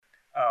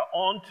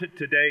On to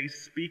today's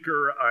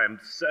speaker, I'm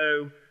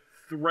so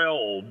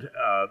thrilled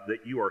that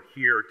you are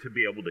here to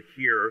be able to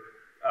hear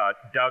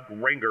Doug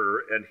Ringer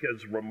and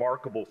his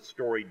remarkable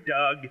story.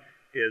 Doug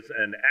is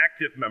an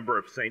active member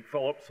of St.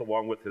 Philip's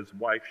along with his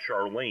wife,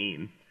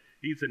 Charlene.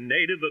 He's a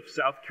native of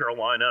South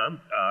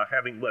Carolina,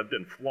 having lived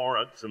in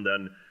Florence and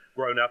then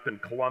grown up in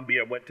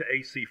Columbia, went to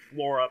AC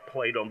Flora,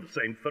 played on the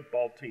same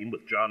football team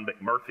with John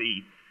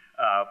McMurphy,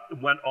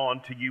 went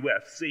on to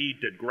USC,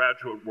 did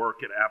graduate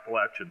work at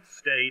Appalachian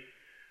State,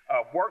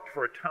 worked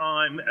for a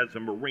time as a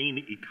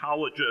marine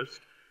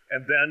ecologist,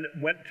 and then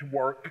went to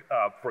work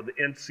for the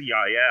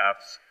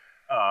NCIS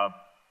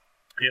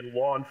in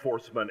law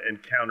enforcement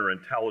and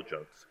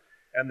counterintelligence.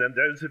 And then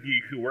those of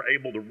you who were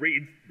able to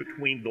read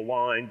between the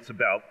lines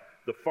about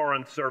the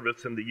Foreign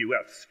Service and the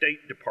U.S.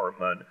 State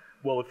Department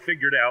will have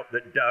figured out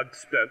that Doug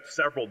spent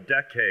several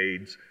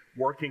decades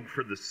working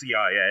for the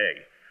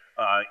CIA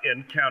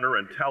in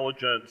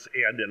counterintelligence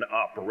and in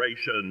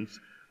operations,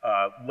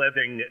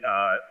 living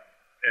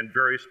in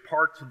various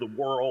parts of the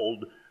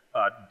world,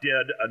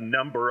 did a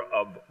number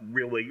of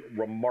really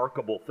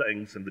remarkable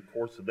things in the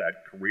course of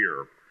that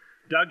career.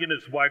 Doug and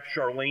his wife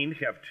Charlene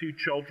have 2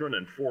 children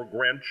and 4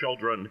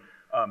 grandchildren.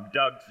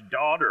 Doug's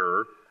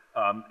daughter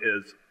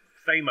is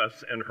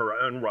famous in her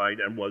own right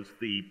and was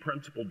the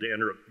principal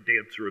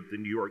dancer of the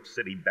New York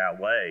City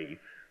Ballet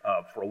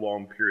for a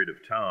long period of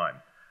time.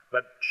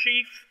 But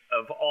chief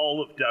of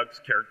all of Doug's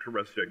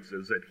characteristics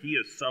is that he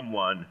is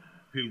someone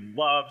who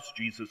loves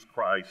Jesus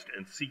Christ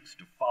and seeks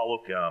to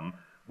follow him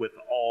with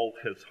all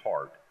his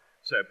heart.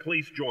 So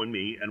please join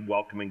me in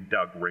welcoming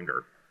Doug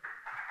Ringer.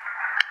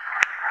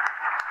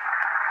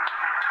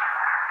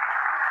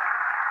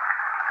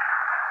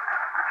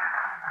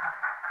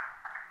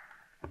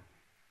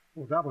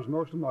 Well, that was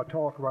most of my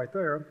talk right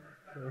there.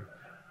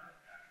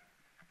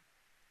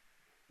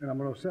 And I'm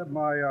going to set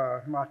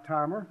my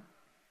timer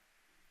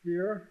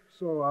here,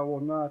 so I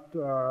will not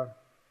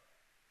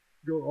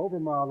go over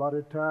my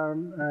allotted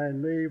time,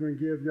 and may even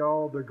give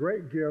y'all the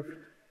great gift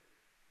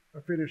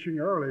of finishing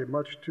early,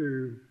 much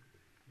to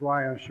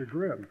Brian's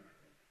chagrin.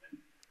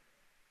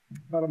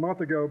 About a month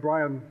ago,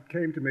 Brian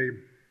came to me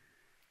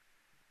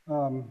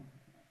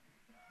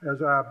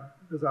as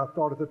I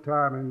thought at the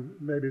time, and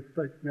maybe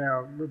think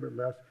now a little bit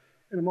less,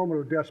 in a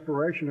moment of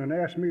desperation, and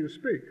asked me to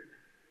speak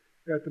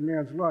at the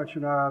men's lunch.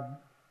 And I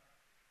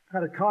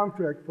had a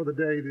conflict for the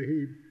day that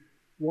he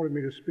wanted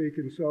me to speak,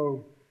 and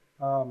so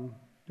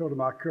told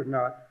him I could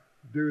not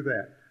do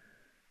that,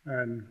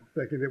 and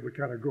thinking it would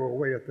kind of go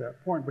away at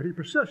that point. But he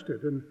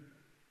persisted, and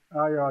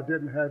I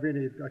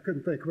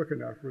couldn't think quick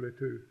enough really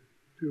to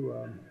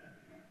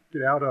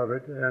get out of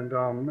it,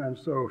 and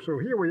so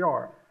here we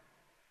are.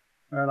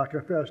 And I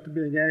confess to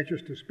being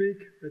anxious to speak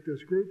at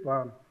this group.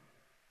 I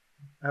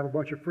have a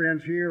bunch of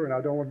friends here, and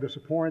I don't want to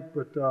disappoint,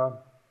 but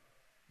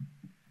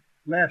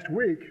last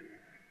week,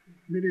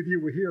 many of you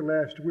were here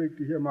last week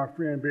to hear my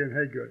friend Ben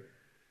Haygood.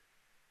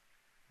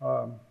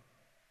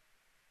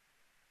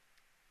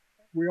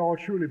 We all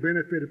truly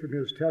benefited from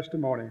his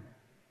testimony,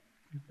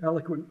 his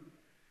eloquent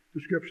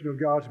description of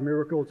God's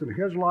miracles in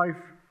his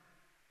life,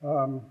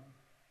 a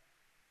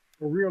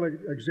real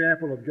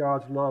example of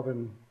God's love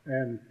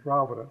and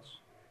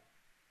providence.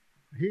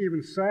 He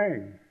even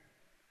sang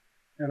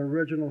an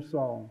original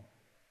song,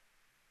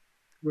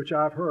 which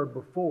I've heard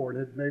before, and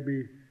it made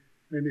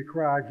me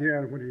cry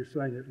again when he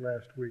sang it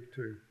last week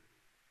too.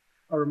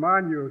 I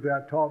remind you of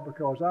that talk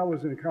because I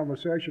was in a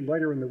conversation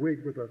later in the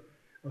week with a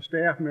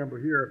staff member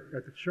here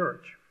at the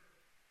church,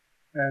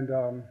 and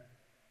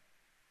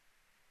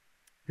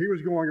he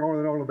was going on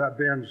and on about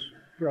Ben's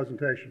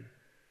presentation,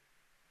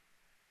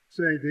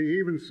 saying that he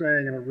even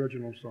sang an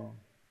original song.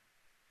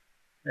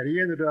 And he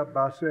ended up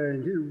by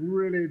saying he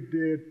really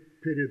did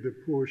pity the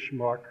poor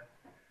schmuck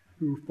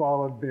who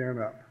followed Ben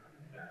up.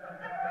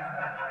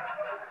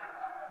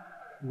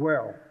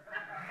 Well,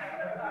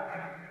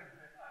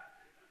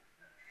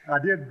 I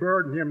did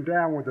burden him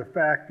down with the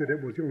fact that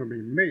it was going to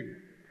be me.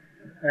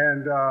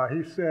 And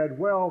he said,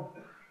 well,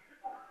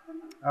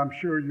 I'm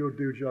sure you'll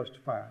do just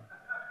fine.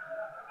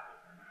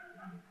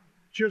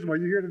 Chisholm, are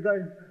you here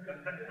today?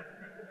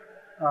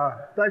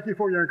 Thank you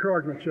for your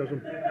encouragement,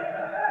 Chisholm.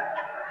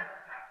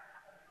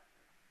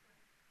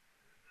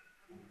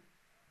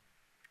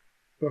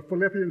 But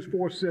Philippians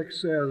 4:6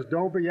 says,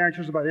 don't be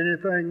anxious about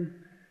anything,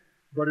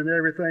 but in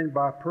everything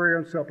by prayer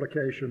and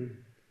supplication,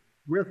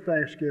 with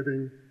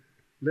thanksgiving,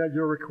 let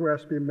your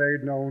requests be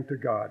made known to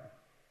God.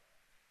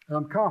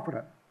 I'm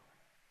confident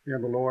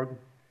in the Lord,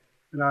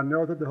 and I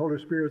know that the Holy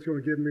Spirit is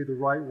going to give me the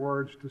right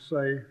words to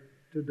say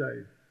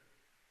today,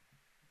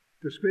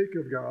 to speak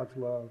of God's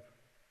love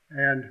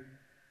and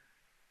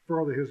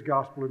further his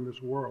gospel in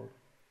this world.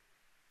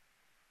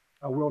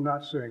 I will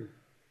not sing.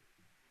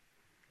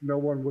 No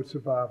one would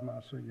survive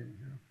my singing.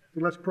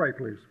 So let's pray,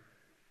 please.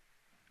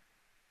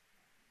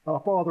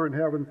 Our Father in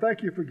heaven,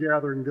 thank you for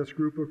gathering this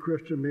group of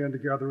Christian men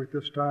together at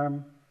this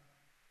time.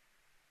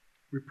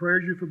 We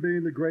praise you for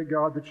being the great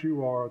God that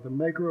you are, the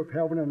maker of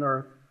heaven and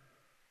earth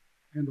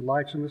and the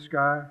lights in the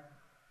sky.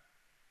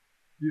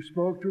 You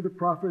spoke through the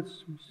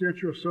prophets, sent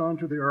your Son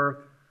to the earth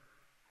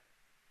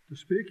to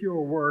speak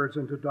your words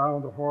and to die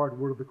on the hard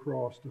wood of the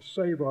cross to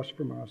save us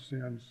from our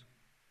sins.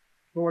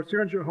 Lord,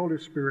 send your Holy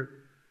Spirit,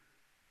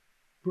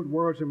 put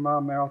words in my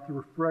mouth to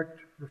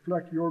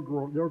reflect your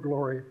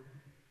glory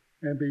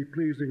and be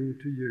pleasing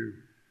to you.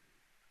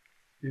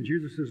 In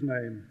Jesus'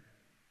 name,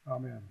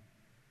 amen.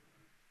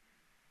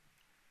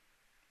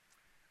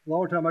 A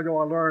long time ago,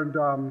 I learned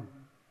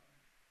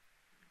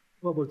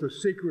what was the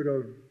secret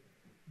of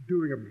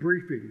doing a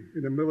briefing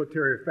in a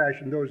military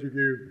fashion. Those of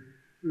you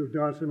who have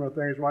done similar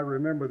things might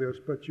remember this,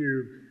 but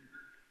you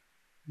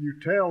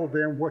tell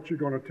them what you're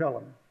going to tell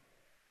them,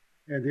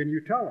 and then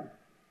you tell them,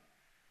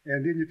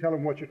 and then you tell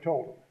them what you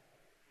told them.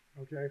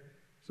 Okay?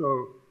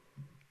 So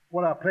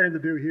what I plan to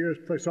do here is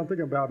play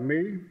something about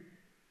me,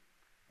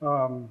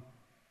 tell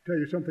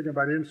you something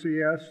about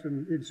NCS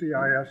and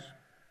NCIS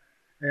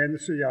and the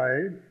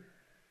CIA,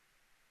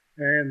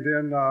 and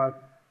then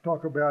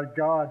talk about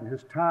God and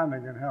His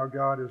timing and how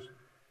God has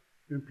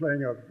been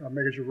playing a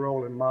major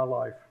role in my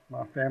life,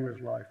 my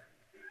family's life.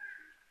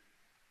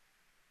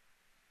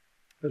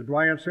 As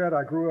Brian said,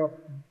 I grew up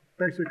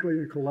basically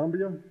in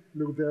Columbia,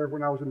 moved there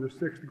when I was in the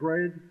 6th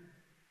grade.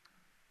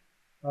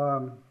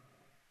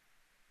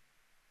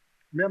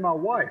 Met my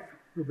wife,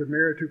 who I've been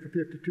married to for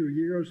 52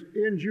 years,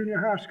 in junior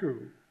high school.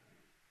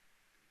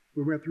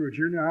 We went through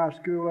junior high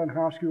school and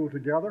high school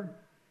together.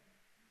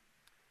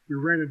 We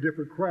ran in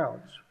different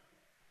crowds.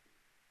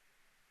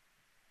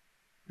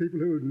 People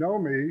who know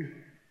me,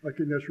 like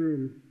in this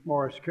room,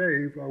 Morris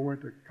Cave, I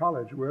went to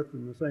college with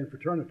in the same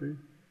fraternity.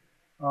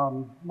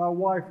 My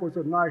wife was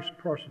a nice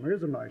person,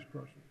 is a nice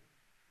person.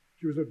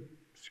 She was a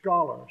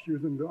scholar. She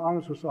was in the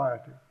Honor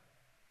Society.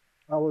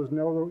 I was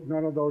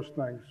none of those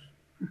things.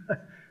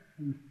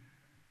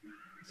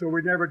 So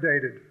we never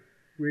dated.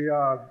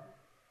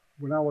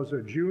 When I was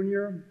a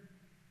junior,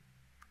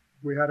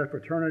 we had a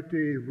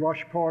fraternity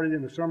rush party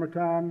in the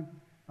summertime.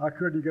 I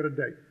couldn't get a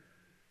date.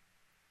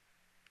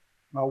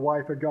 My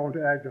wife had gone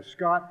to Agnes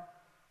Scott,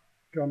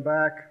 come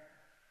back,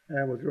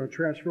 and was going to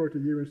transfer to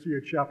UNC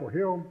at Chapel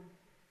Hill.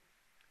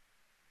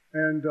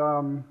 And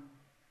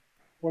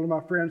one of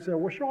my friends said,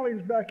 well,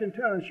 Charlene's back in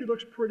town, and she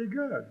looks pretty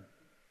good.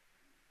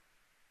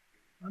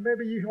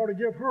 Maybe you ought to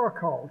give her a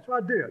call. So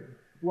I did,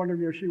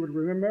 wondering if she would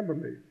remember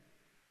me.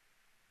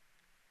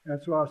 And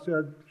so I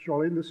said,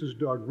 Charlene, this is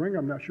Doug Ring.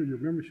 I'm not sure you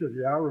remember. She said,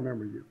 yeah, I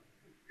remember you.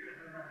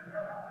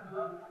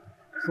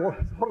 So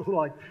sort of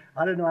like,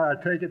 I didn't know how to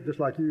take it, just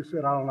like you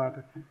said, I don't know how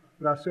to.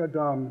 But I said,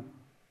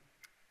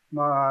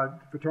 my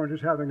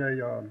fraternity's having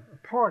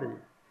a party,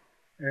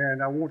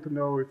 and I want to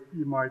know if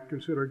you might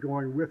consider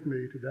going with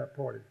me to that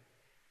party.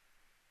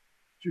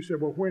 She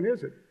said, well, when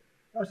is it?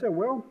 I said,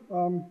 well,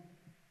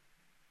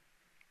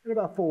 in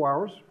about 4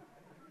 hours.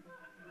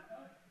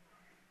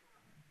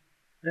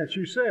 And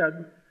she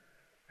said,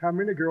 how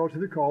many girls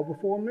have you called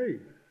before me?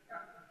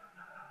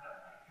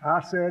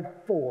 I said,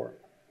 4,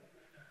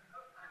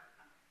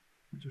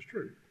 which is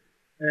true.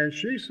 And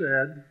she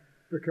said,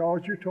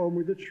 because you told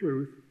me the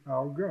truth,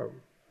 I'll go.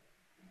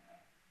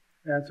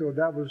 And so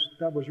that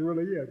was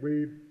really it.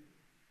 We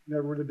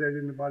never really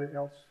dated anybody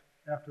else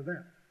after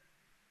that.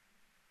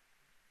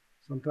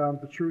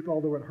 Sometimes the truth,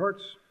 although it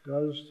hurts,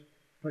 does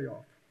pay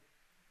off.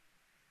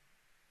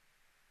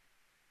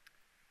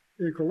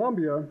 In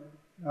Columbia,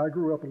 I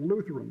grew up a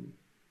Lutheran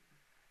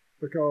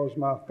because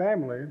my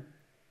family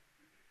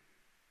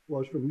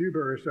was from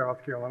Newberry,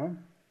 South Carolina.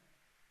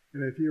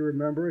 And if you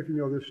remember, if you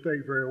know this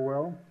state very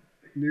well,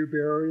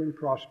 Newberry and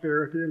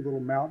Prosperity and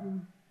Little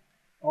Mountain,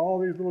 all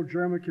these little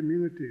German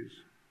communities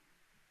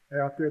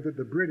out there that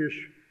the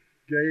British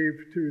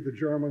gave to the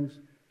Germans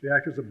to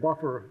act as a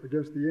buffer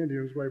against the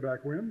Indians way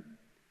back when.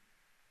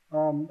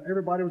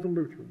 Everybody was a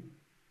Lutheran.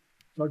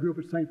 So I grew up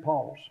at St.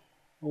 Paul's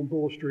on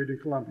Bull Street in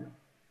Columbia.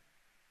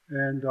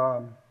 And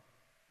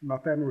my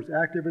family was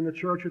active in the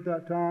church at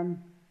that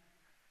time.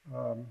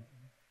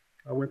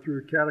 I went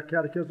through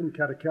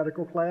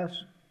catechetical class.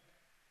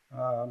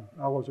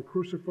 I was a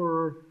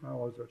crucifer. I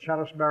was a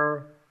chalice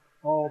bearer,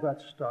 all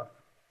that stuff.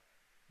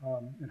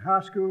 In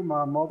high school,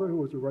 my mother, who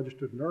was a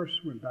registered nurse,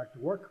 went back to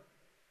work,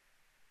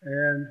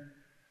 and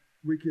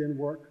weekend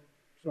work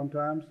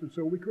sometimes, and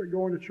so we quit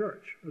going to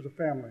church as a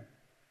family.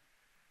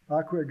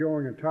 I quit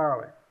going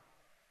entirely.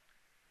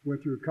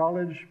 Went through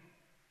college.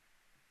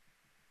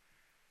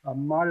 I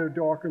might have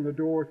darkened the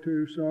door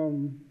to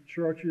some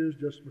churches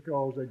just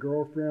because a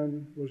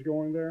girlfriend was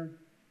going there.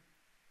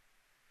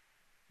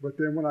 But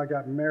then when I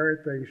got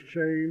married, things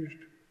changed.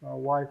 My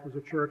wife was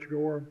a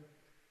churchgoer,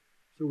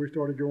 so we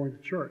started going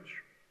to church.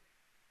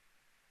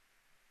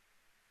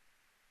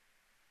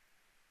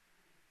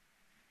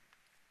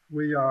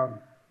 We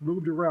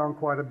moved around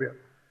quite a bit.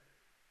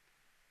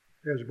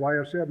 As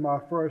Brian said, my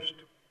first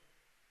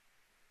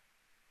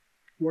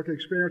work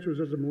experience was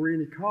as a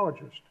marine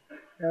ecologist,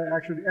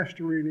 actually an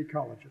estuarine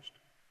ecologist.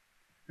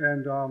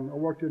 And I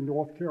worked in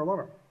North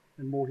Carolina,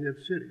 in Morehead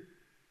City.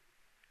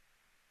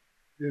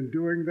 In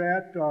doing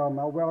that,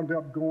 I wound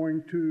up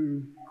going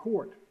to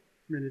court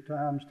many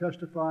times,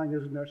 testifying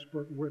as an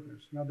expert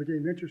witness. And I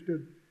became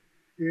interested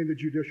in the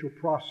judicial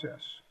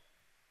process.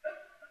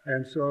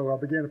 And so I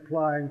began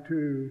applying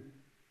to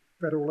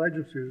federal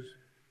agencies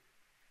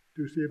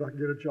to see if I could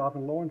get a job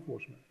in law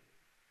enforcement.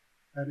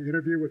 I had an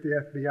interview with the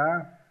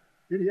FBI.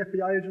 Any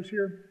FBI agents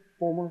here?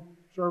 Former,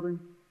 serving?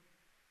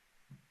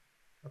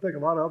 I think a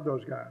lot of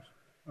those guys.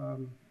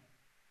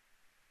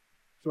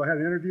 So I had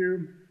an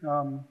interview,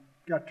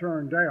 got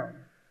turned down.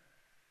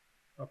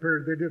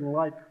 Apparently they didn't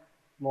like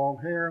long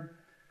hair,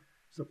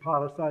 it's a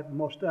pilot's type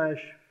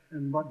mustache,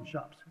 and mutton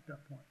chops at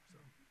that point. So.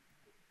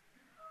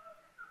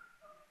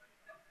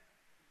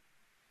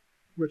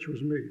 Which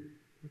was me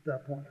at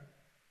that point.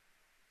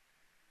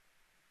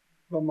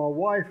 But my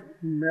wife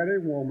met a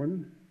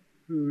woman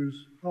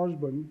whose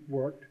husband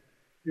worked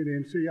in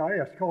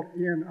NCIS, called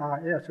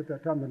NIS at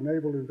that time, the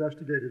Naval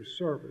Investigative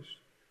Service,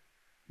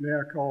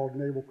 now called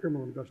Naval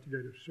Criminal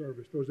Investigative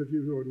Service. Those of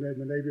you who are in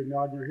the Navy are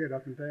nodding your head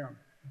up and down.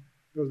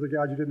 Those are the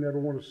guys you didn't ever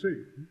want to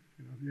see,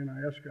 the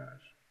NIS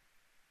guys.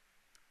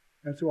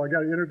 And so I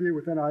got an interview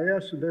with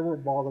NIS, and they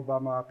weren't bothered by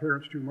my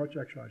appearance too much.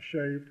 Actually, I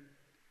shaved,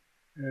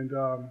 and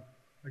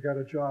I got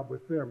a job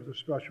with them as a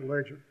special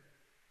agent.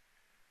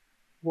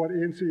 What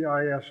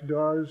NCIS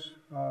does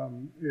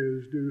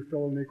is do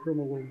felony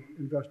criminal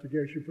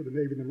investigation for the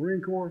Navy and the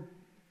Marine Corps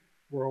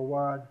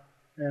worldwide,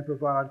 and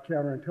provide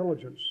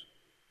counterintelligence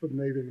for the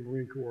Navy and the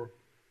Marine Corps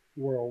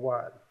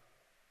worldwide.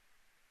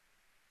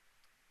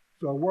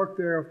 So I worked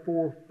there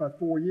for about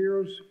 4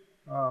 years.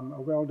 I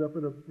wound up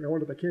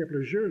at Camp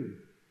Lejeune,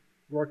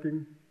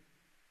 working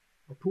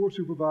a pool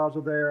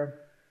supervisor there,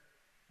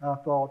 I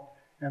thought,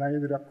 and I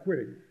ended up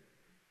quitting,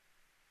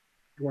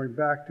 going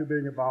back to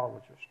being a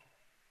biologist.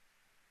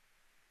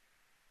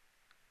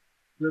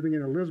 Living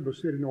in Elizabeth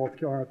City, North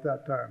Carolina at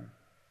that time.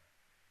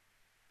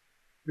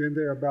 Been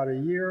there about a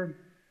year.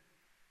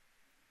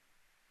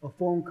 A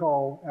phone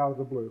call out of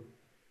the blue.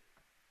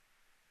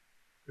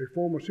 A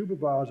former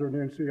supervisor in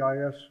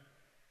NCIS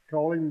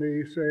calling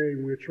me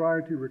saying, we're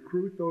trying to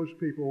recruit those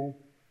people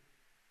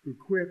who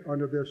quit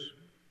under this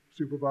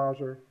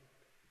supervisor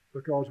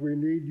because we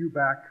need you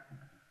back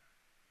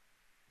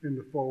in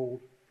the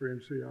fold for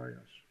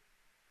NCIS.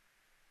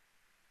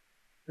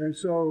 And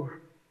so,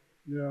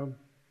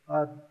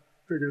 I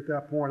figured at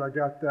that point I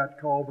got that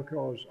call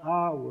because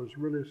I was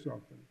really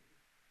something.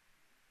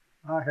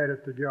 I had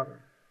it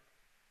together.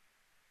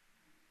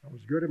 I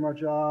was good at my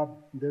job,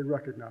 and they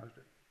recognized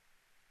it.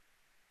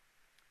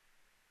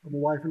 My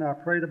wife and I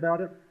prayed about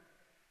it,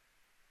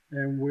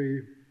 and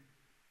we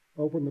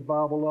opened the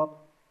Bible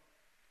up.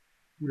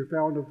 We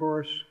found a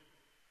verse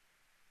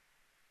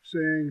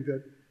saying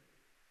that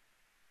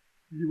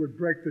you would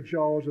break the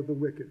jaws of the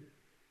wicked.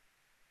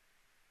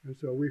 And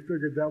so we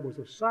figured that was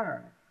a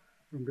sign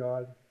from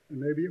God, and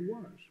maybe it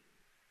was.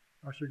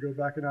 I should go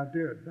back, and I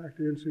did, back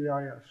to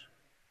NCIS.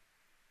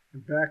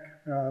 And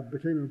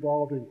became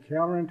involved in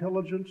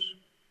counterintelligence,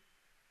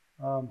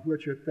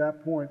 which at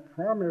that point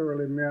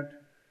primarily meant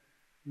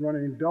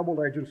running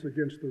double agents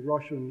against the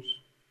Russians,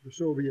 the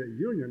Soviet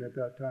Union at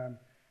that time,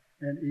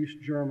 and East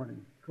Germany,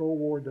 Cold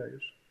War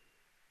days.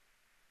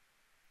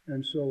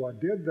 And so I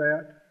did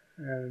that,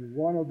 and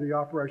one of the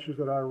operations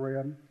that I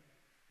ran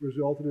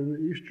resulted in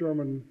an East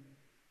German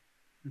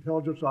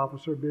intelligence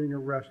officer being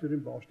arrested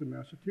in Boston,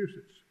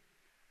 Massachusetts.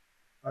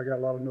 I got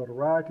a lot of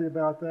notoriety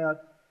about that.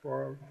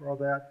 For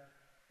that,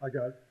 I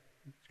got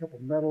a couple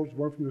of medals,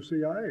 one from the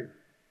CIA.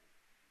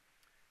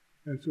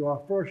 And so I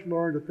first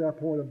learned at that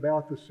point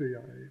about the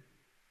CIA.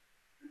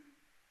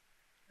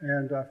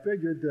 And I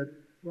figured that,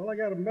 well, I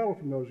got a medal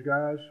from those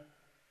guys.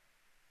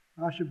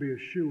 I should be a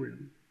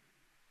shoo-in.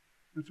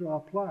 And so I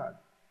applied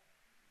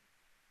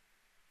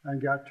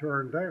and got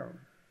turned down.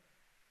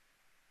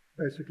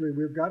 Basically,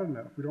 we've got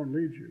enough. We don't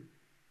need you.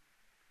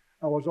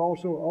 I was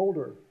also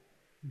older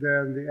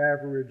than the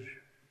average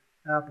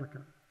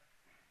applicant.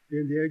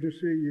 In the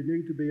agency, you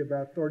need to be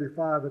about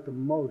 35 at the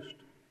most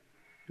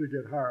to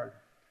get hired.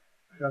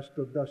 That's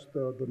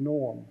the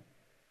norm,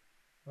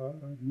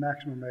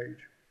 maximum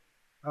age.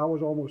 I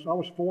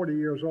was 40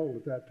 years old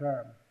at that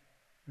time.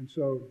 And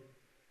so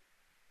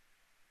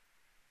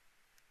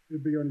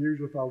it'd be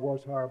unusual if I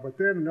was hired. But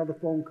then another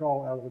phone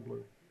call out of the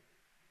blue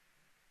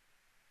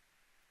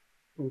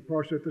from a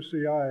person at the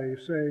CIA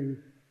saying,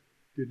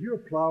 did you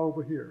apply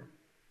over here?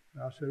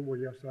 And I said, well,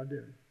 yes, I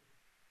did.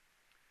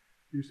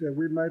 He said,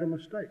 we made a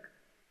mistake.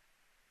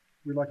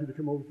 We'd like you to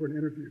come over for an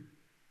interview.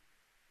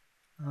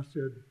 I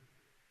said,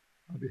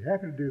 I'd be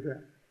happy to do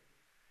that.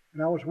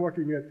 And I was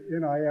working at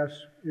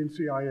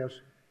NCIS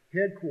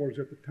headquarters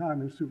at the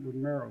time in Suitland,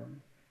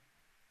 Maryland,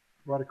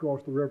 right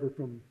across the river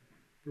from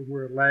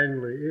where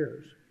Langley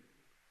is.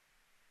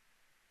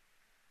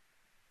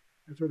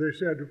 And so they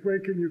said,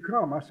 when can you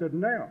come? I said,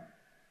 now.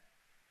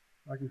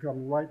 I can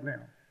come right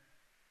now.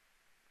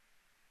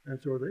 And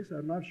so they said,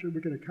 I'm not sure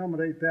we can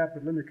accommodate that,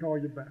 but let me call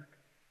you back.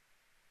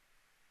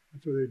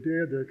 And so they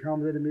did. They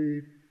accommodated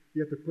me.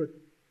 You have to put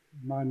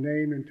my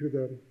name into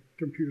the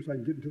computer so I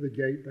can get into the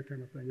gate, that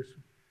kind of thing. It's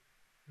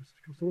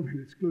sort of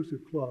an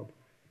exclusive club.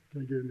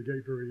 Can't get in the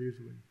gate very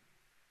easily.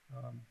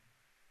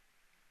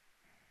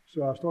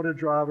 So I started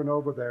driving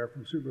over there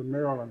from Suitland,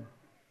 Maryland.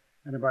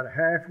 And about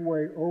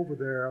halfway over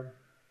there,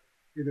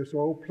 in this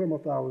old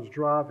Plymouth I was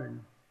driving,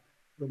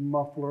 the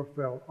muffler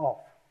fell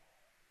off.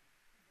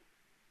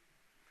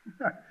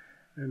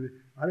 And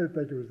I didn't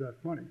think it was that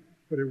funny,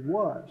 but it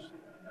was.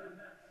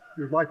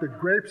 It was like the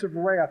grapes of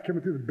wrath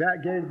coming through the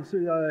back gate of the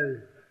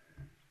CIA.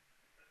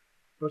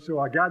 But so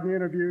I got in the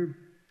interview,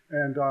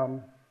 and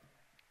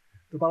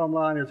the bottom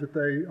line is that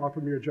they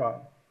offered me a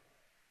job,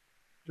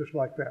 just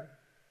like that.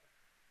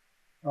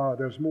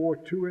 There's more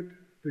to it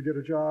to get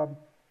a job.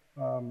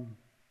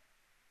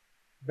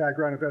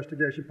 Background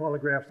investigation,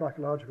 polygraph,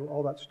 psychological,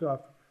 all that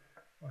stuff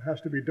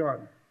has to be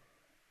done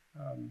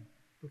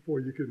before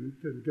you can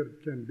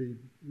be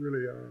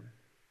really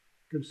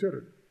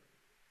considered.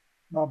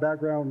 My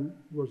background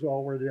was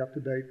already up to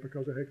date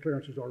because I had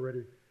clearances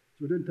already,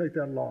 so it didn't take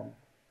that long.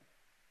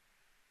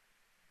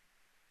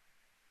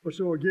 But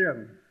so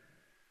again,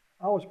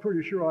 I was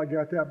pretty sure I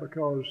got that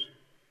because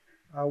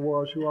I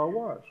was who I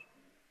was.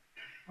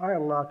 I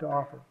had a lot to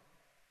offer.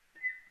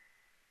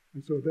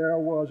 And so there I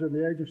was in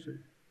the agency.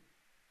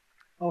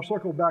 I'll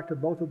circle back to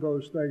both of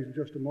those things in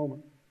just a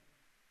moment.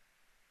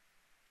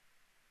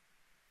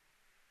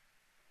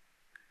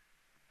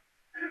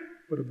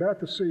 But about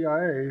the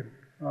CIA,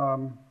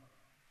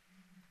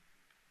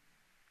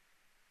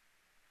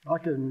 I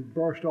can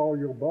burst all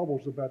your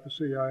bubbles about the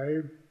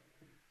CIA.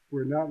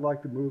 We're not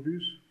like the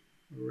movies.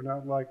 We're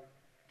not like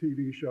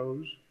TV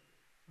shows.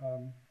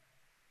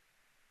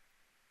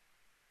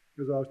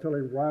 As I was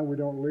telling Ryan, we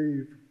don't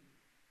leave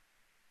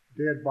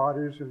dead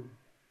bodies and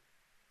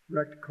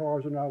wrecked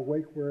cars in our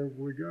wake wherever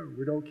we go.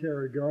 We don't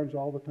carry guns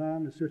all the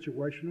time. It's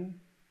situational.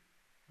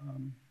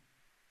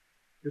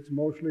 It's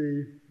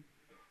mostly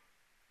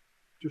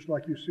just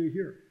like you see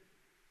here.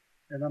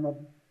 And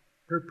I'm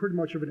pretty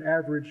much of an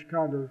average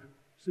kind of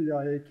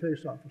CIA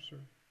case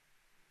officer.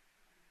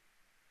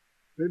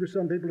 Maybe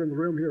some people in the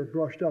room here have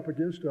brushed up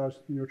against us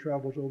in your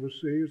travels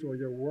overseas or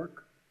your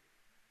work.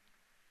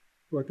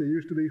 But there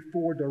used to be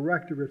 4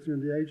 directorates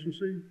in the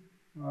agency.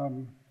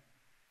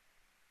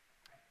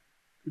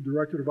 The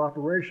Directorate of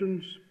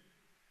Operations,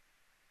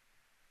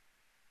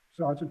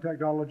 Science and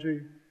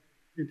Technology,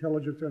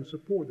 Intelligence and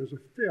Support. There's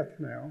a 5th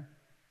now,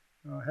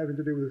 having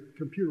to do with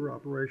computer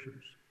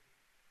operations.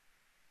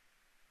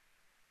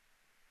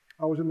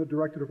 I was in the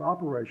Directorate of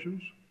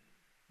Operations.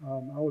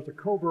 I was a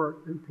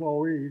covert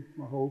employee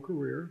my whole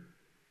career.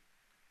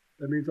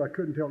 That means I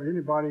couldn't tell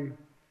anybody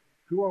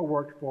who I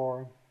worked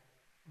for,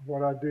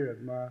 what I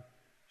did. My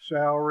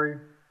salary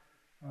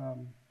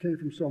came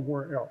from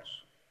somewhere else.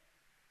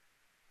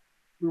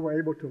 We were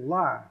able to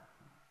lie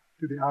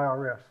to the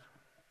IRS,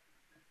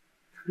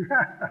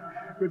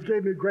 which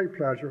gave me great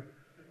pleasure.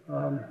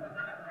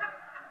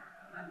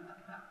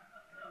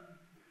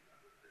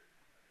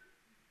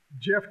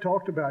 Jeff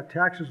talked about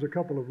taxes a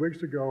couple of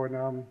weeks ago,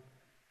 and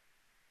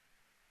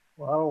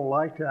well, I don't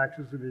like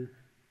taxes, and he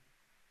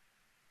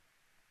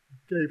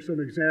gave some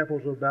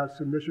examples about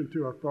submission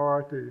to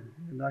authority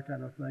and that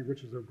kind of thing,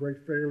 which is a great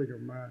failing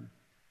of mine.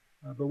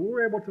 But we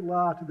were able to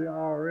lie to the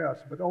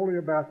IRS, but only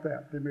about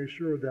that. They made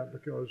sure of that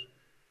because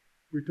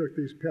we took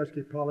these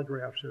pesky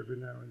polygraphs every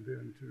now and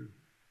then to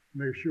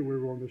make sure we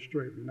were on the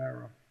straight and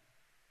narrow.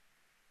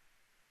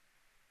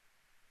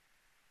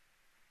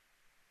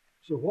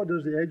 So what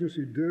does the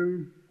agency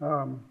do?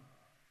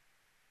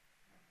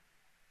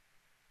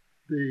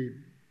 The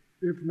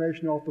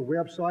information off the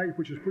website,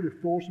 which is pretty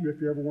fulsome if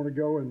you ever want to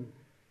go and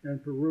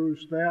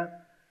peruse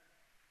that,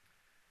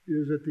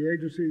 is that the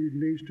agency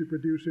needs to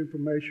produce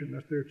information.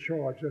 That's their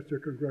charge. That's their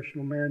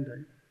congressional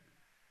mandate.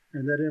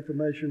 And that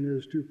information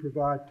is to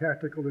provide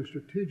tactical and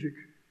strategic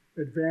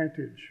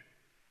advantage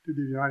to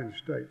the United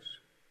States.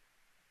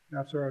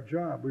 That's our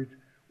job.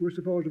 We're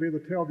supposed to be able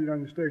to tell the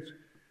United States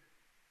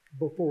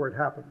before it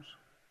happens.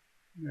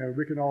 Now,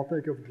 we can all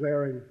think of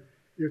glaring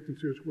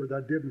instances where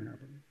that didn't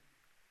happen,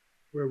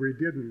 where we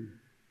didn't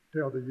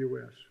tell the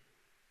U.S.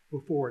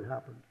 before it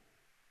happened.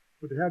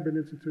 But there have been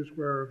instances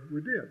where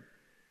we did.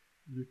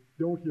 You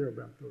don't hear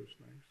about those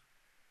things.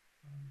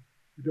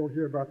 You don't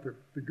hear about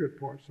the good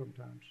parts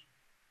sometimes.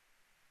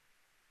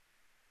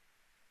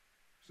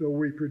 So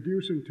we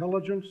produce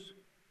intelligence.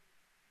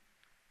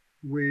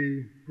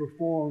 We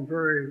perform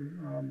very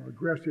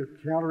aggressive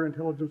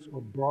counterintelligence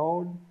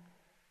abroad,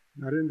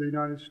 not in the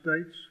United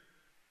States.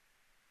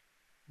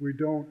 We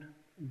don't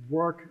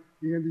work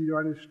in the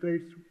United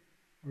States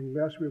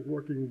unless we're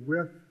working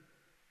with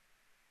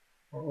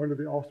or under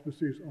the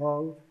auspices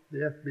of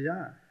the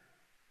FBI.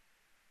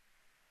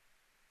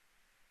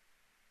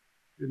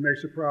 It may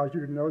surprise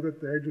you to know that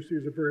the agency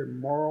is a very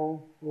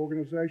moral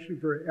organization,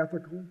 very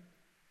ethical,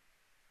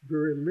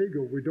 very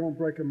legal. We don't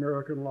break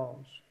American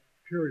laws,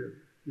 period.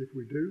 If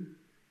we do,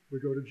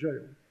 we go to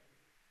jail.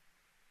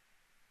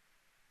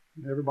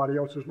 And everybody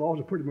else's laws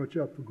are pretty much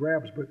up for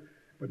grabs, but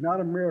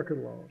not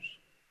American laws.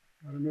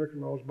 Not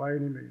American laws by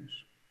any means.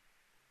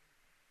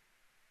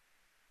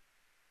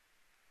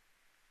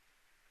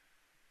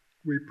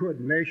 We put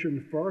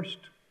nation first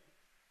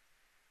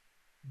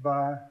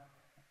by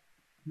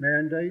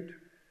mandate.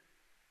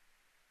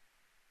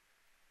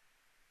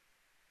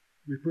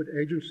 We put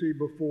agency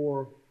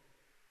before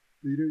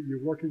leader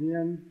you're working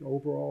in, the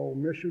overall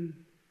mission.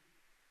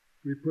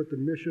 We put the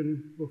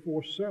mission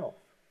before self,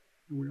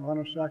 and we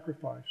honor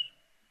sacrifice.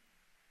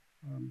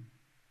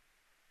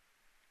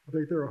 I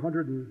think there are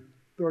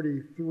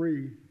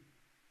 133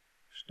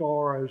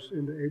 stars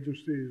in the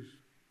agency's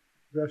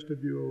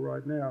vestibule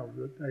right now,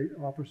 the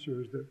 8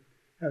 officers that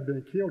have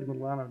been killed in the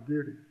line of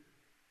duty.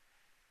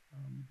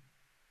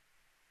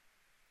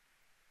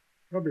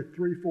 Probably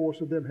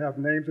 3/4 of them have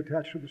names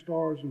attached to the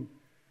stars, and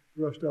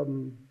the rest of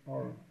them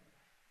are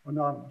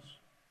anonymous.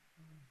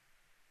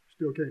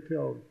 Still can't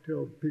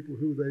tell people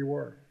who they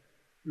were,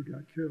 who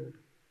got killed.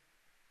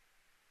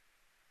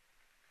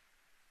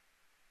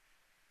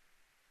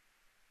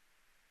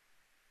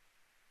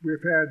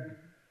 We've had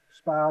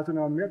spies in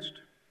our midst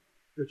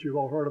that you've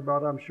all heard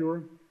about, I'm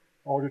sure.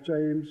 Aldrich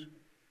Ames,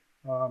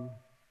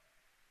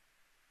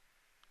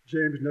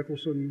 James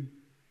Nicholson.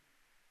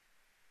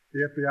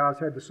 The FBI's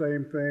had the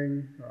same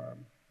thing.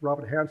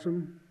 Robert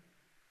Hansen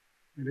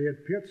and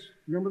Ed Pitts.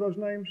 Remember those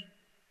names?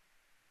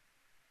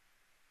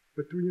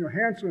 But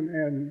Hansen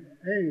and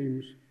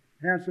Ames,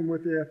 Hansen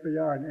with the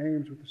FBI and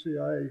Ames with the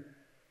CIA,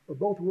 are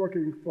both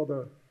working for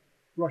the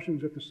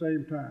Russians at the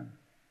same time.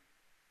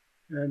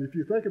 And if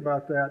you think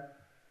about that,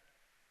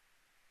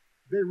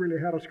 they really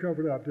had us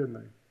covered up, didn't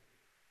they?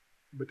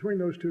 Between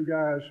those two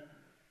guys,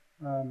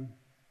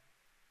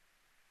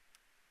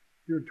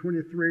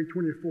 23,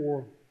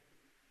 24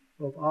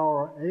 of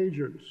our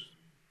agents,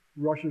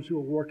 Russians who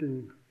were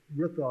working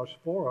with us,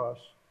 for us,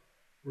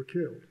 were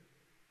killed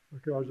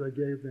because they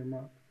gave them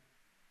up.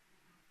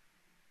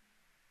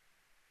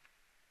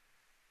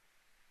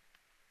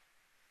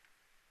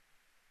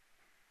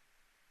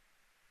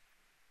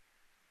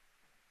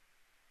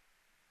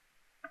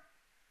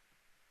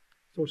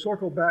 So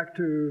circle back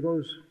to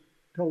those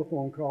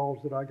telephone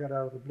calls that I got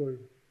out of the blue.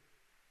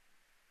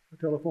 A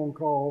telephone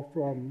call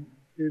from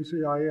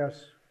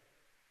NCIS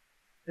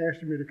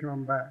asking me to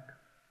come back.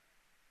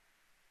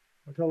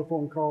 A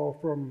telephone call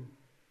from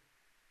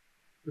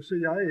the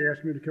CIA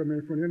asked me to come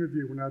in for an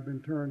interview when I'd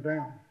been turned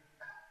down.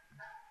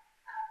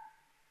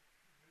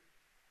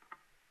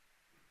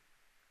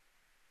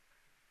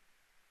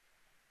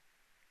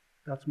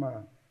 That's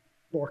my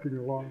barking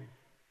alarm.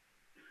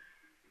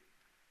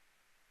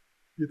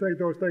 You think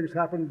those things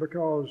happened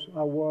because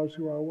I was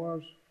who I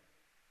was?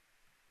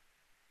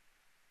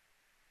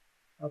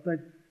 I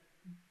think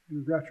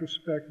in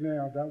retrospect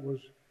now, that was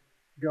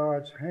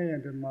God's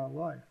hand in my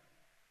life,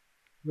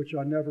 which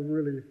I never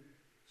really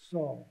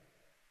saw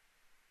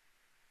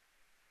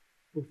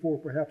before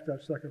perhaps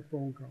that second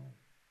phone call.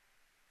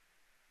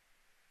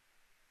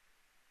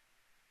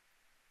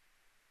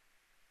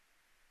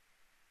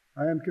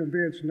 I am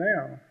convinced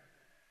now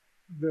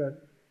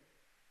that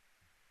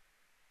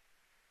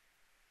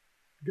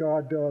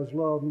God does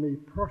love me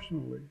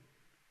personally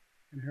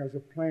and has a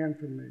plan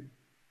for me.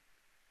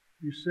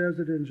 He says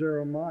it in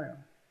Jeremiah,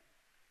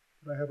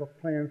 that I have a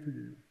plan for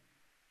you,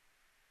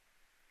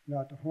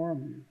 not to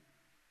harm you.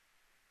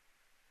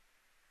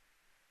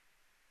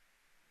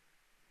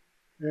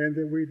 And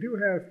that we do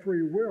have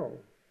free will,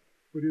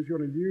 but He's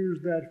going to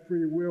use that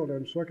free will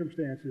and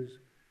circumstances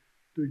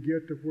to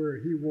get to where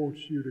He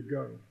wants you to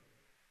go.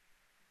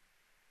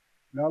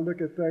 Now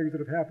look at things that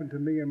have happened to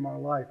me in my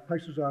life,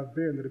 places I've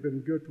been that have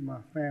been good for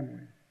my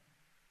family.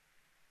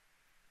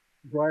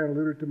 Brian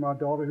alluded to my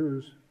daughter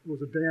who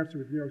was a dancer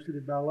with New York City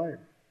Ballet.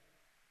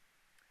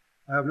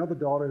 I have another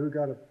daughter who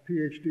got a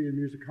PhD in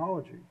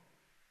musicology,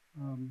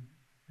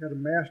 had a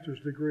master's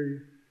degree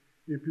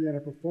in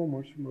piano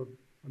performance from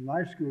a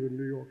nice school in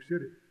New York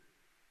City.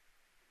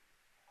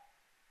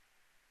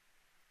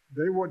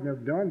 They wouldn't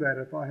have done that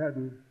if I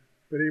hadn't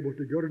been able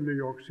to go to New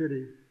York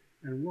City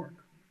and work.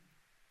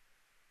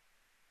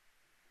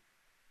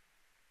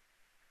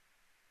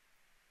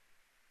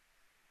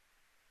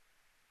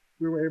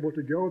 We were able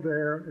to go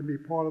there and be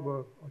part of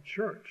a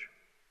church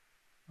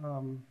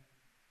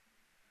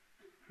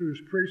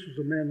whose priest was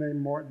a man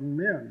named Martin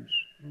Mims.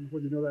 I don't know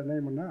whether you know that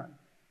name or not.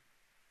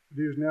 But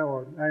he is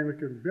now an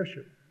Anglican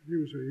bishop.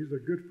 He's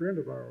a good friend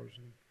of ours.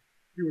 And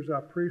he was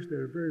our priest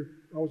there.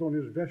 I was on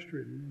his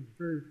vestry, and it was a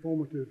very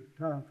formative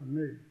time for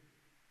me.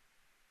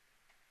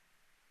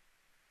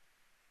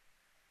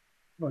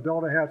 My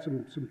daughter had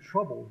some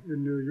trouble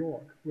in New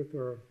York with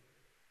her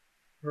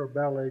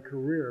ballet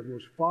career and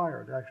was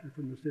fired actually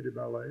from the City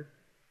Ballet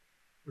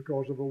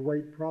because of a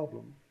weight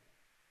problem.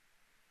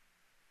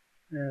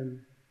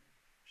 And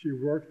she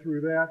worked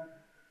through that,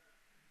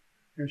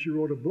 and she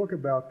wrote a book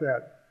about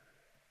that.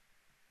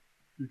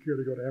 If you care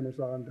to go to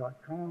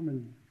Amazon.com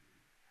and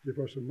give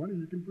her some money,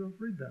 you can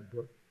read that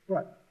book.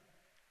 But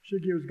she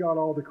gives God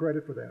all the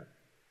credit for that,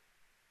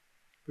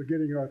 for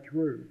getting her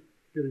through,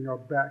 getting her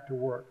back to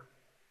work.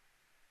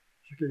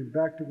 She came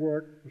back to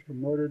work, was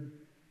promoted,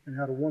 and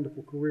had a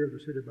wonderful career at the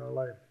City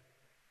Ballet.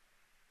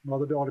 My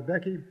other daughter,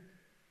 Becky,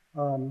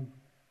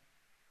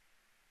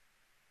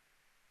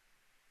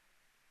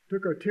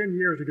 took her 10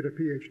 years to get a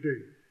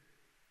PhD.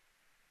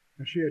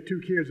 And she had 2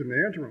 kids in the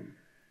interim,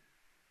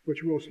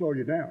 which will slow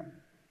you down.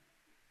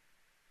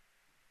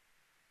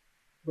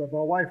 But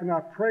my wife and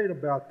I prayed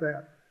about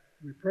that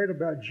We prayed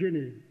about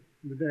Jenny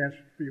in the dance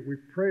field. We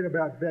prayed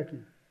about Becky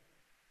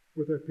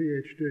with her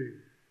PhD.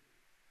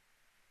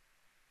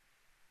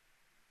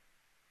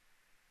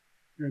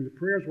 And the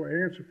prayers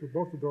were answered for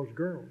both of those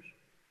girls.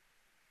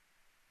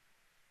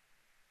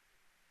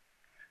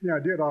 Now, I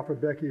did offer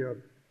Becky a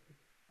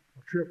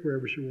trip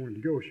wherever she wanted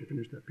to go. She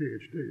finished that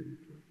PhD.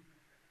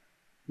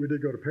 We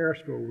did go to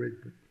Paris for a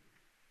week, but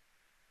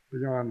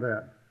beyond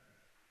that.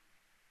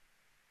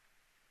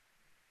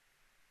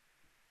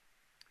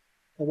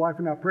 My wife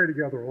and I pray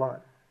together a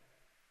lot.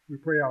 We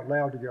pray out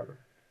loud together.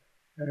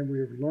 And we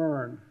have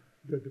learned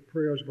that the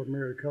prayers of a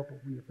married couple,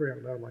 when you pray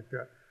out loud like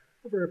that,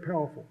 are very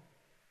powerful.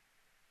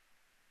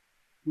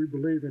 We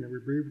believe in it. We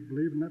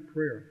believe in that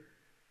prayer.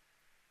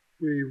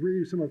 We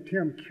read some of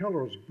Tim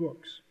Keller's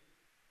books.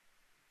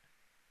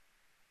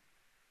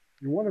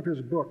 In one of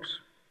his books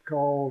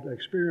called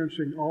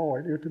Experiencing Awe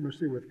and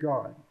Intimacy with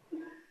God,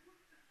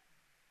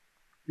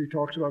 he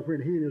talks about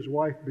when he and his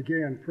wife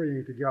began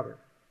praying together.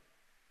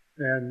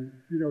 And,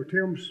 you know,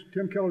 Tim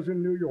Keller's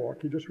in New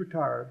York. He just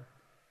retired.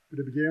 But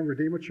he began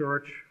Redeemer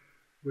Church,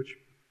 which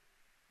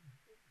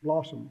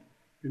blossomed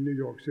in New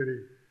York City.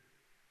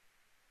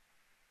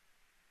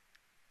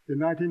 In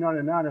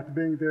 1999, after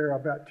being there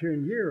about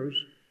 10 years,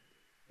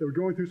 they were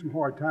going through some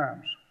hard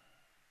times.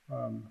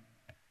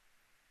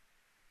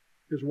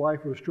 His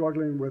wife was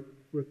struggling with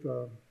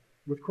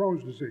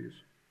Crohn's disease.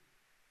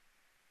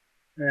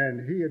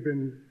 And he had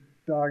been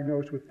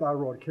diagnosed with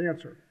thyroid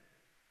cancer.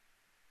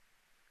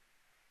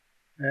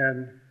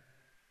 And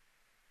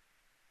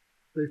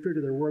they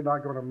figured they were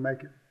not going to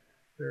make it.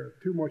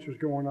 Too much was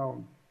going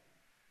on.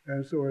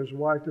 And so his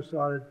wife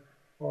decided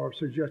or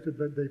suggested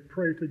that they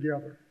pray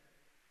together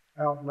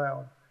out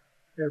loud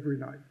every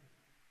night.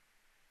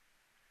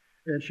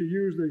 And she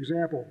used the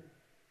example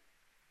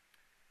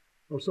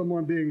of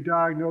someone being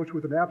diagnosed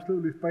with an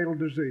absolutely fatal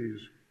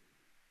disease.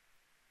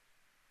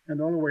 And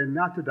the only way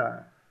not to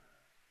die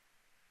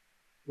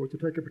was to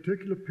take a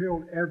particular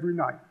pill every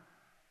night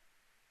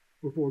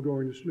before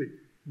going to sleep.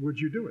 Would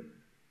you do it?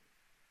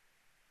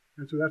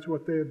 And so that's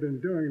what they have been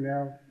doing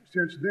now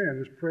since then,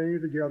 is praying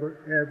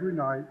together every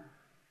night,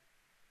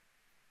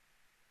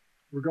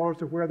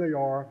 regardless of where they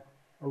are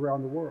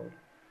around the world.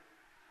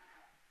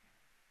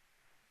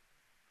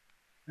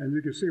 And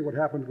you can see what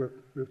happened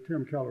with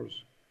Tim Keller's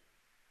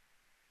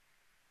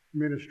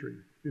ministry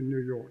in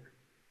New York.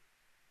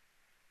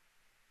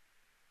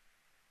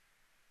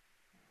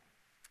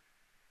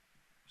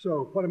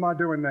 So what am I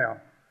doing now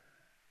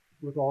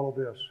with all of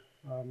this?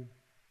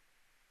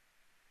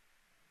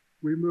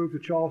 We moved to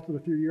Charleston a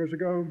few years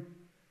ago.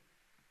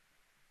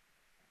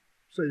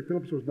 St.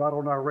 Philip's was not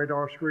on our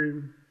radar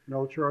screen.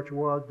 No church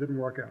was, didn't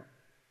work out.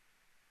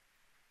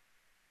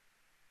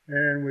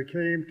 And we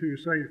came to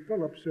St.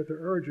 Philip's at the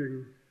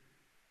urging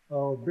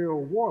of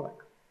Bill Warlick,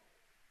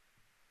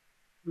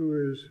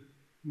 who is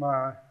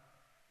my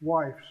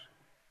wife's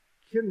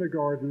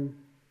kindergarten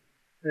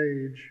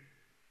age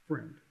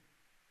friend.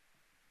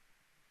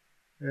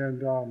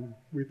 And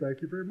we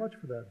thank you very much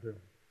for that, Bill.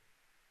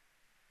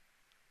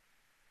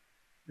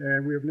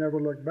 And we have never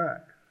looked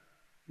back.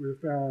 We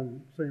have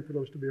found St.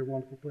 Philip's to be a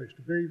wonderful place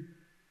to be.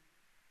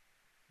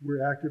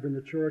 We're active in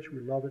the church. We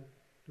love it.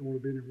 Don't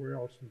want to be anywhere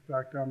else. In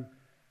fact, I'm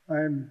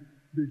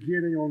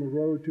beginning on the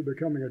road to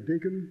becoming a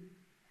deacon.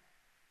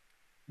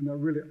 I'm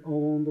not really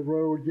on the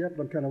road yet,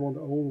 but I'm kind of on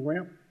the old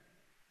ramp.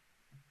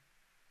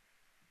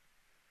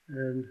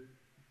 And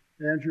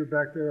Andrew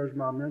back there is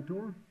my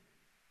mentor.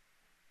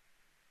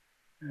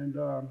 And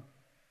we're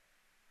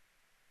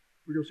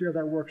going to see how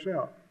that works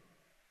out.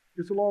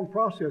 It's a long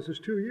process. It's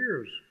 2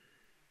 years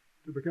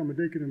to become a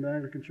deacon in the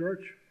Anglican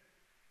Church.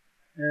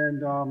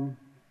 And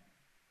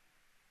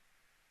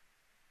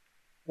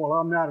while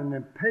I'm not an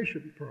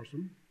impatient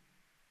person,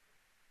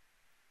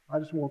 I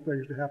just want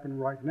things to happen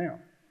right now,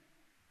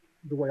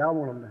 the way I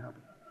want them to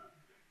happen.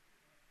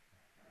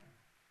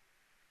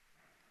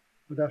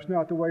 But that's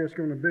not the way it's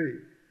going to be.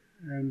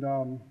 And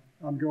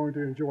I'm going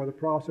to enjoy the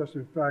process.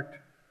 In fact,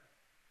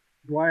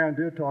 Brian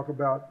did talk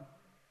about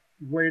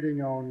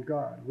waiting on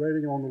God,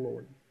 waiting on the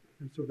Lord.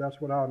 And so that's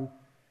what I'm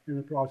in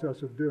the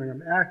process of doing.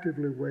 I'm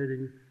actively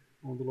waiting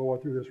on the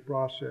Lord through this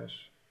process.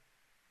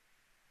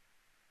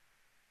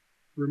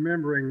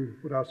 Remembering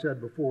what I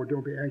said before,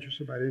 don't be anxious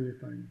about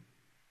anything.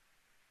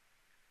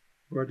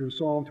 But in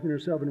Psalm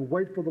 27,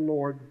 wait for the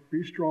Lord,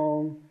 be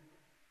strong,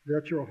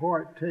 let your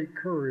heart take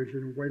courage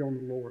and wait on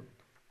the Lord.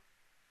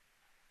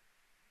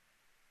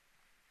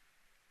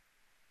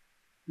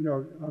 You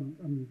know,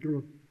 I'm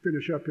going to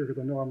finish up here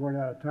because I know I'm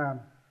running out of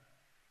time.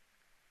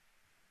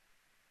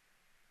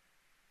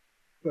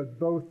 But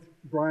both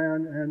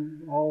Brian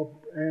and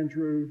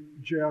Andrew,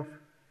 Jeff,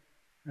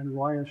 and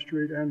Ryan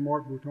Street and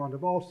Mark Bouton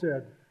have all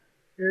said,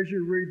 as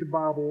you read the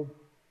Bible,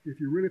 if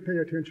you really pay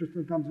attention,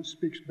 sometimes it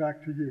speaks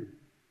back to you.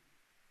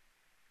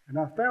 And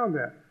I found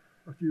that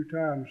a few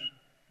times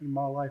in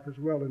my life as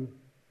well. And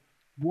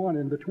one,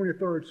 in the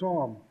 23rd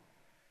Psalm.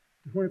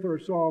 The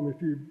 23rd Psalm,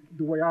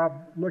 the way I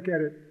look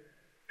at it,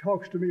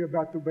 talks to me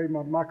about the way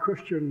my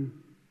Christian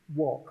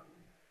walk.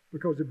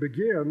 Because it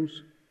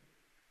begins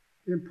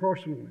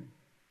impersonally,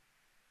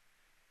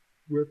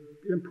 with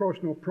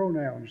impersonal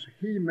pronouns.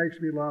 He makes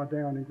me lie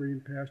down in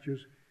green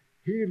pastures.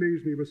 He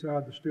leads me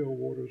beside the still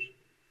waters.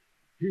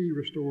 He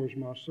restores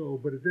my soul.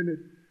 But then it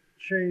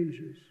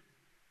changes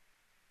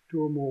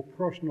to a more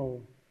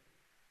personal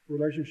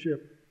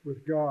relationship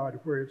with God,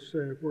 where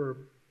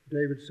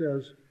David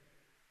says,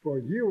 "For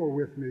you are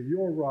with me,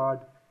 your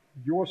rod,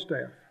 your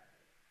staff,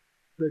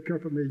 they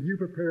comfort me. You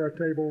prepare a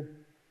table,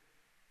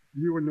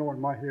 you anoint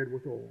my head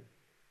with oil."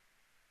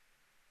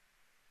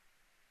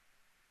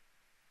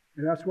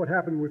 And that's what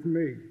happened with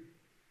me.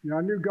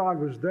 I knew God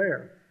was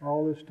there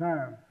all this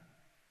time,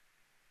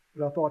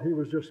 but I thought he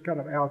was just kind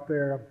of out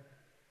there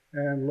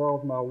and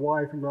loved my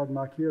wife and loved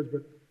my kids,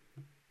 but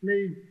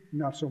me,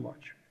 not so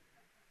much.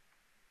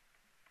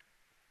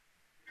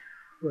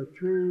 But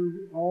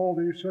through all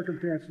these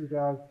circumstances that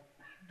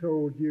I've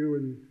told you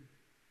and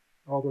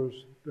others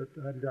that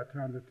I hadn't got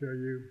time to tell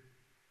you,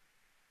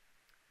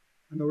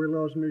 I know he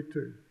loves me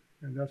too.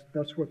 And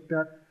that's what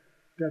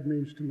that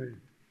means to me.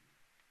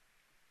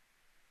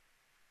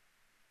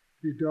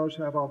 He does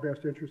have our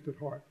best interest at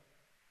heart.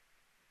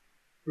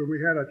 When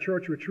we had a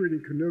church retreat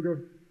in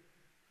Cayuga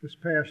this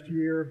past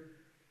year,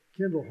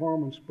 Kendall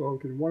Harmon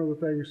spoke, and one of the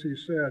things he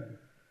said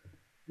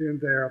in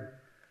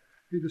there,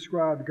 he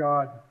described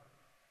God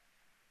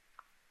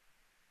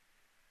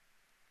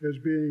as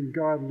being,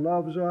 God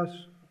loves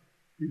us,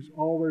 he's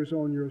always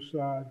on your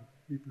side,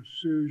 he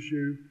pursues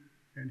you,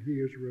 and he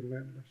is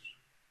relentless.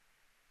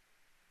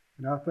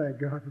 And I thank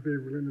God for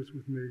being relentless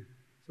with me.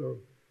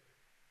 So,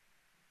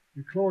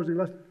 in closing,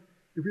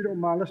 if you don't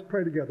mind, let's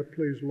pray together,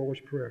 please, the Lord's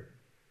Prayer.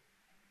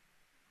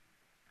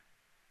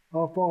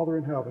 Our Father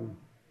in heaven,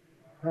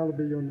 hallowed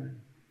be your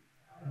name.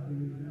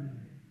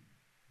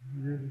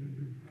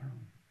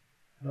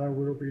 Thy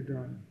will be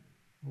done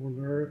on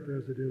earth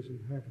as it is in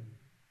heaven.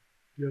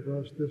 Give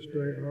us this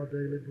day our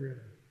daily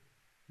bread,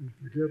 and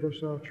forgive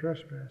us our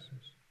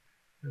trespasses,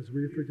 as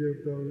we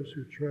forgive those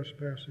who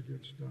trespass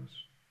against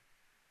us.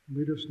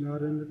 Lead us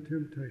not into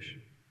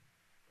temptation,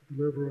 but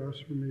deliver us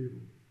from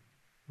evil.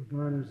 For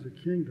thine is the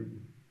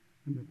kingdom,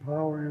 and the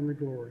power, and the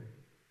glory,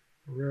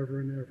 forever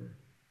and ever.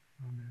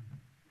 Amen.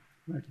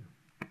 Thank you.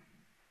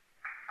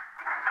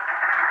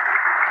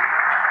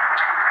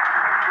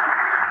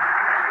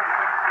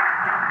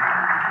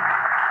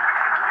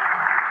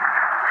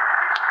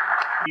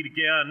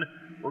 Again,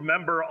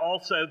 remember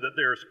also that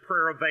there's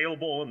prayer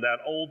available, and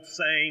that old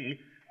saying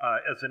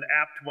as an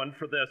apt one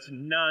for this: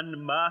 none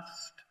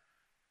must,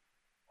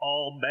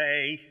 all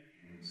may,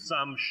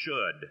 some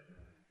should,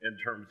 in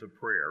terms of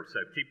prayer.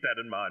 So keep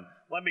that in mind.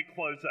 Let me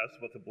close us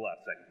with a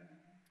blessing.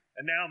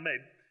 And now may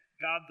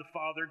God the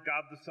Father,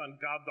 God the Son,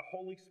 God the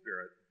Holy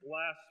Spirit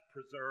bless,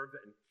 preserve,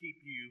 and keep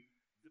you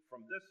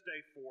from this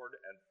day forward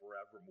and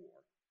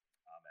forevermore.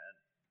 Amen.